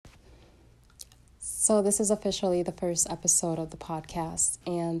So this is officially the first episode of the podcast,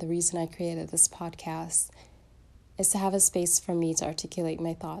 and the reason I created this podcast is to have a space for me to articulate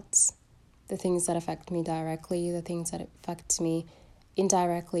my thoughts, the things that affect me directly, the things that affect me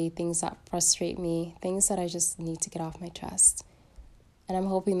indirectly, things that frustrate me, things that I just need to get off my chest. And I'm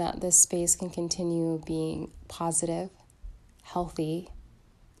hoping that this space can continue being positive, healthy,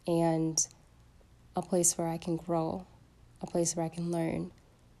 and a place where I can grow, a place where I can learn,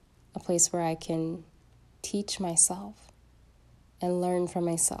 a place where I can teach myself and learn from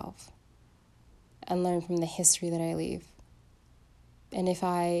myself and learn from the history that I leave. And if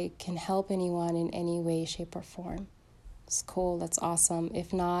I can help anyone in any way, shape, or form, it's cool, that's awesome.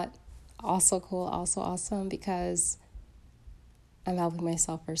 If not, also cool, also awesome, because I'm helping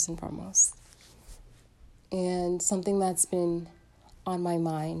myself first and foremost. And something that's been on my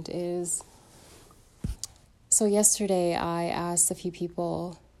mind is, so yesterday I asked a few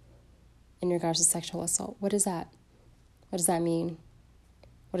people in regards to sexual assault, what is that? What does that mean?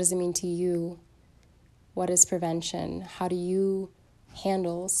 What does it mean to you? What is prevention? How do you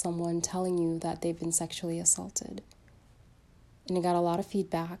handle someone telling you that they've been sexually assaulted? And I got a lot of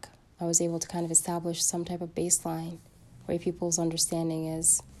feedback. I was able to kind of establish some type of baseline where people's understanding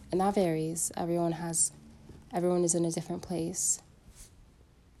is, and that varies. Everyone is in a different place.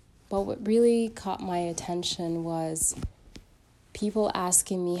 But what really caught my attention was people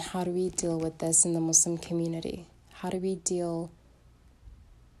asking me, how do we deal with this in the Muslim community? How do we deal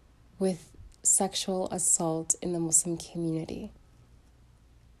with sexual assault in the Muslim community?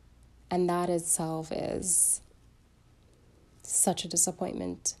 And that itself is such a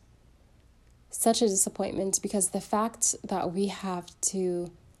disappointment. Such a disappointment, because the fact that we have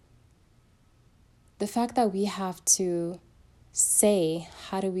to say,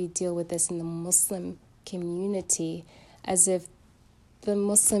 how do we deal with this in the Muslim community, as if the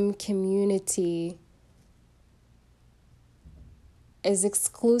Muslim community is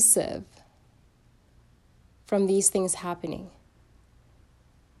exclusive from these things happening.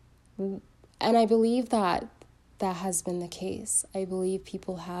 And I believe that has been the case. I believe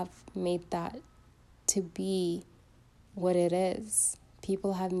people have made that to be what it is.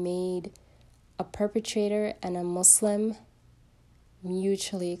 People have made a perpetrator and a Muslim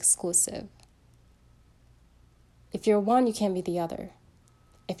mutually exclusive. If you're one, you can't be the other.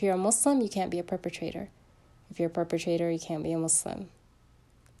 If you're a Muslim, you can't be a perpetrator. If you're a perpetrator, you can't be a Muslim.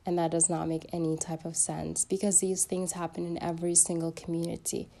 And that does not make any type of sense, because these things happen in every single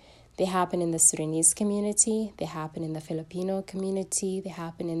community. They happen in the Sudanese community, they happen in the Filipino community, they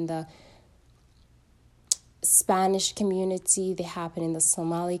happen in the Spanish community, they happen in the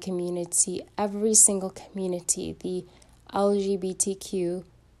Somali community, every single community, the LGBTQ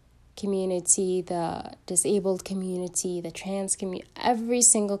community, the disabled community, the trans community, every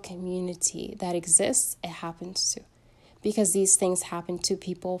single community that exists, it happens to. Because these things happen to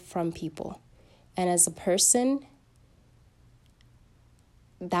people from people. And as a person,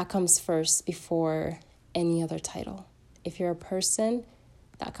 that comes first before any other title. If you're a person,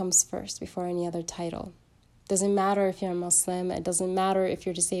 that comes first before any other title. Doesn't matter if you're a Muslim, it doesn't matter if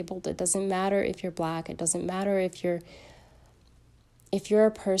you're disabled, it doesn't matter if you're black, it doesn't matter if you're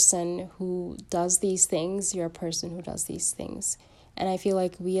a person who does these things, you're a person who does these things. And I feel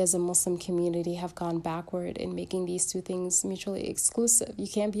like we as a Muslim community have gone backward in making these two things mutually exclusive. You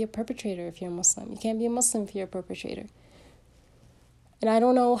can't be a perpetrator if you're a Muslim. You can't be a Muslim if you're a perpetrator. And I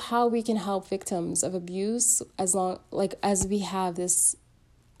don't know how we can help victims of abuse as we have this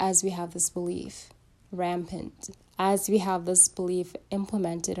belief rampant, as we have this belief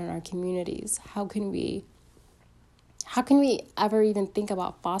implemented in our communities. How can we ever even think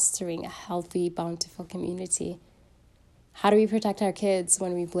about fostering a healthy, bountiful community? How do we protect our kids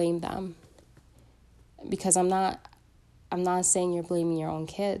when we blame them? Because I'm not saying you're blaming your own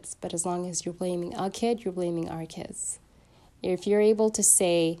kids, but as long as you're blaming a kid, you're blaming our kids. If you're able to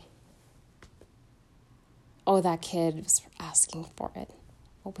say, oh, that kid was asking for it.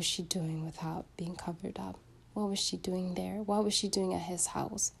 What was she doing without being covered up? What was she doing there? What was she doing at his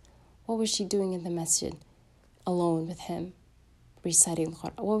house? What was she doing in the masjid alone with him, reciting the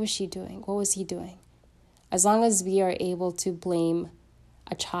Quran? What was she doing? What was he doing? As long as we are able to blame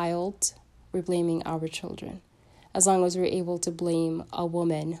a child, we're blaming our children. As long as we're able to blame a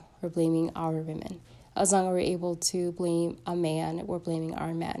woman, we're blaming our women. As long as we're able to blame a man, we're blaming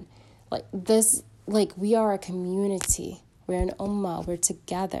our men. We are a community. We're an ummah. We're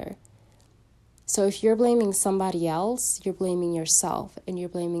together. So if you're blaming somebody else, you're blaming yourself, and you're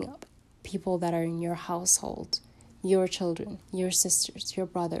blaming people that are in your household, your children, your sisters, your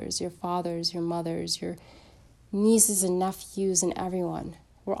brothers, your fathers, your mothers, your nieces and nephews, and everyone.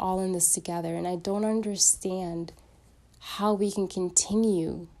 We're all in this together. And I don't understand how we can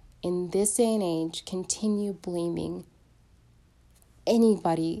continue in this day and age, continue blaming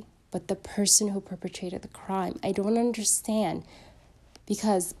anybody but the person who perpetrated the crime. I don't understand,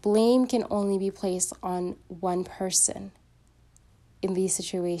 because blame can only be placed on one person in these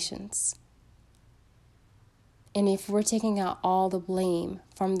situations. And if we're taking out all the blame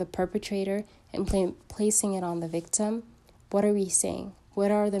from the perpetrator and placing it on the victim, what are we saying? What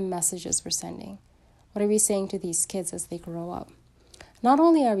are the messages we're sending? What are we saying to these kids as they grow up? Not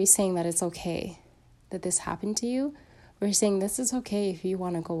only are we saying that it's okay that this happened to you, we're saying this is okay if you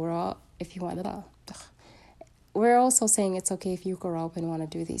want to grow up, if you want to. We're also saying it's okay if you grow up and want to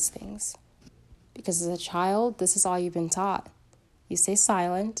do these things. Because as a child, this is all you've been taught. You stay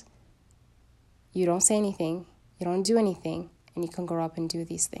silent, you don't say anything, you don't do anything, and you can grow up and do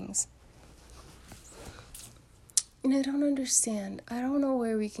these things. And I don't understand. I don't know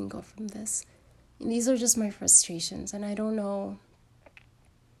where we can go from this. And these are just my frustrations, and I don't know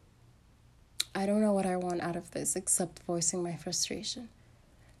what I want out of this except voicing my frustration.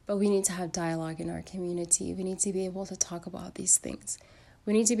 But we need to have dialogue in our community. We need to be able to talk about these things.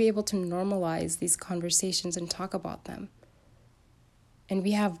 We need to be able to normalize these conversations and talk about them. And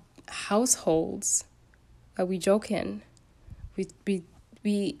we have households that we joke in. We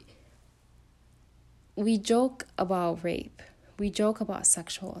joke about rape. We joke about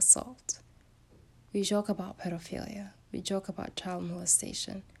sexual assault. We joke about pedophilia. We joke about child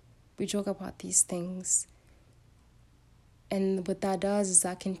molestation. We joke about these things. And what that does is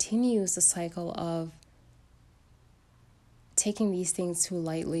that continues the cycle of taking these things too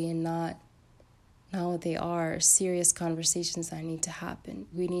lightly and not what they are, serious conversations that need to happen.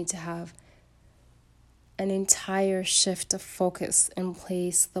 We need to have an entire shift of focus and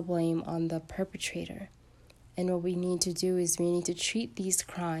place the blame on the perpetrator. And what we need to do is we need to treat these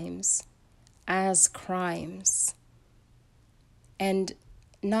crimes as crimes. And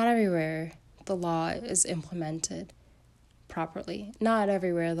not everywhere the law is implemented properly. Not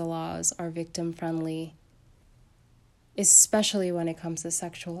everywhere the laws are victim-friendly, especially when it comes to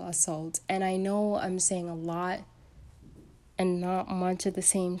sexual assault. And I know I'm saying a lot and not much at the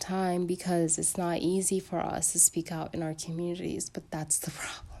same time because it's not easy for us to speak out in our communities, but that's the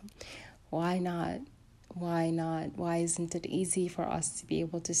problem. Why not? Why not? Why isn't it easy for us to be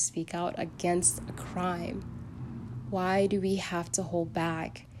able to speak out against a crime? Why do we have to hold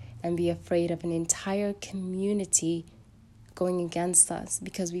back and be afraid of an entire community going against us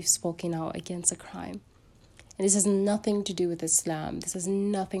because we've spoken out against a crime? And this has nothing to do with Islam. This has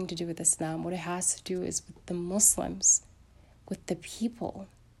nothing to do with Islam. What it has to do is with the Muslims, with the people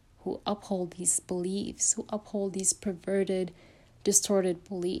who uphold these beliefs, who uphold these perverted, distorted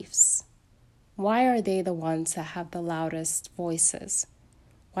beliefs. Why are they the ones that have the loudest voices?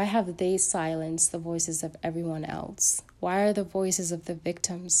 Why have they silenced the voices of everyone else? Why are the voices of the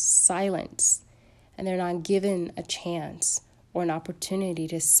victims silenced and they're not given a chance or an opportunity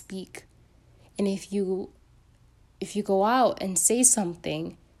to speak? And if you go out and say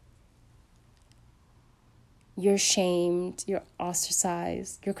something, you're shamed, you're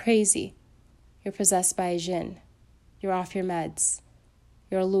ostracized, you're crazy, you're possessed by a jinn, you're off your meds,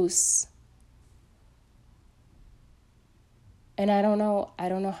 you're loose. And I don't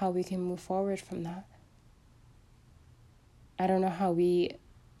know how we can move forward from that. I don't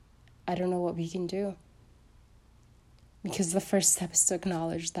know what we can do. Because the first step is to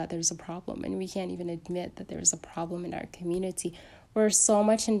acknowledge that there's a problem, and we can't even admit that there's a problem in our community. We're so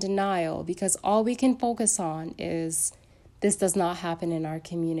much in denial because all we can focus on is this does not happen in our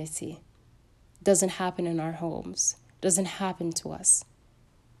community. It doesn't happen in our homes. It doesn't happen to us.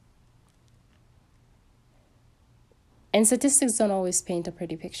 And statistics don't always paint a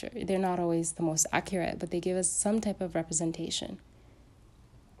pretty picture. They're not always the most accurate, but they give us some type of representation.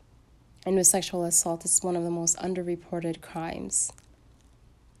 And with sexual assault, it's one of the most underreported crimes.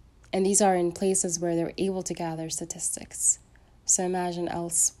 And these are in places where they're able to gather statistics. So imagine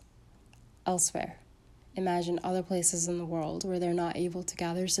elsewhere. Imagine other places in the world where they're not able to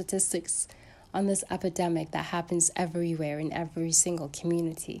gather statistics on this epidemic that happens everywhere in every single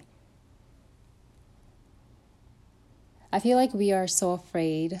community. I feel like we are so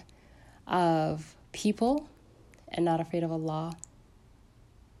afraid of people and not afraid of Allah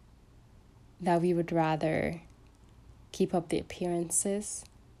that we would rather keep up the appearances,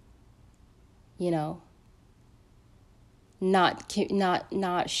 not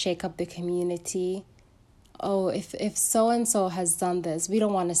shake up the community. Oh, if so-and-so has done this, we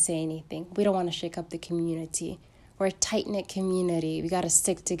don't want to say anything. We don't want to shake up the community. We're a tight-knit community. We got to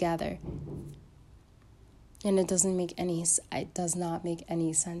stick together. And it does not make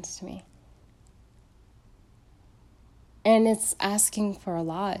any sense to me. And it's asking for a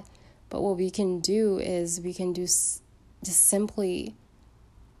lot. But what we can do is just simply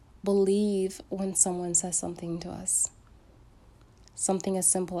believe when someone says something to us. Something as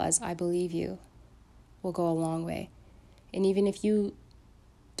simple as "I believe you" will go a long way. And even if you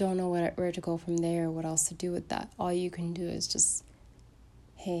don't know where to go from there, what else to do with that, all you can do is just,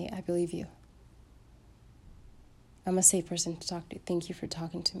 "Hey, I believe you. I'm a safe person to talk to. Thank you for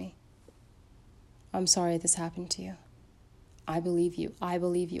talking to me. I'm sorry this happened to you. I believe you. I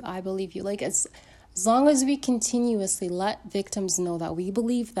believe you. I believe you." Like, as long as we continuously let victims know that we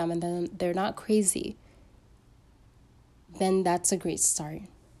believe them and then they're not crazy, then that's a great start.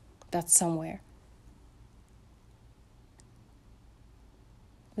 That's somewhere.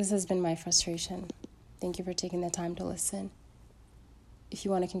 This has been my frustration. Thank you for taking the time to listen. If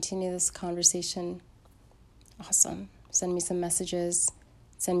you want to continue this conversation, awesome. Send me some messages.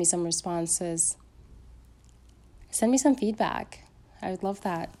 Send me some responses. Send me some feedback. I would love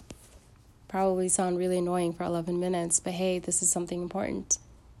that. Probably sound really annoying for 11 minutes, but hey, this is something important.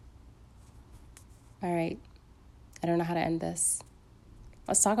 All right. I don't know how to end this.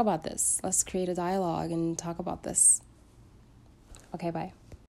 Let's talk about this. Let's create a dialogue and talk about this. Okay, bye.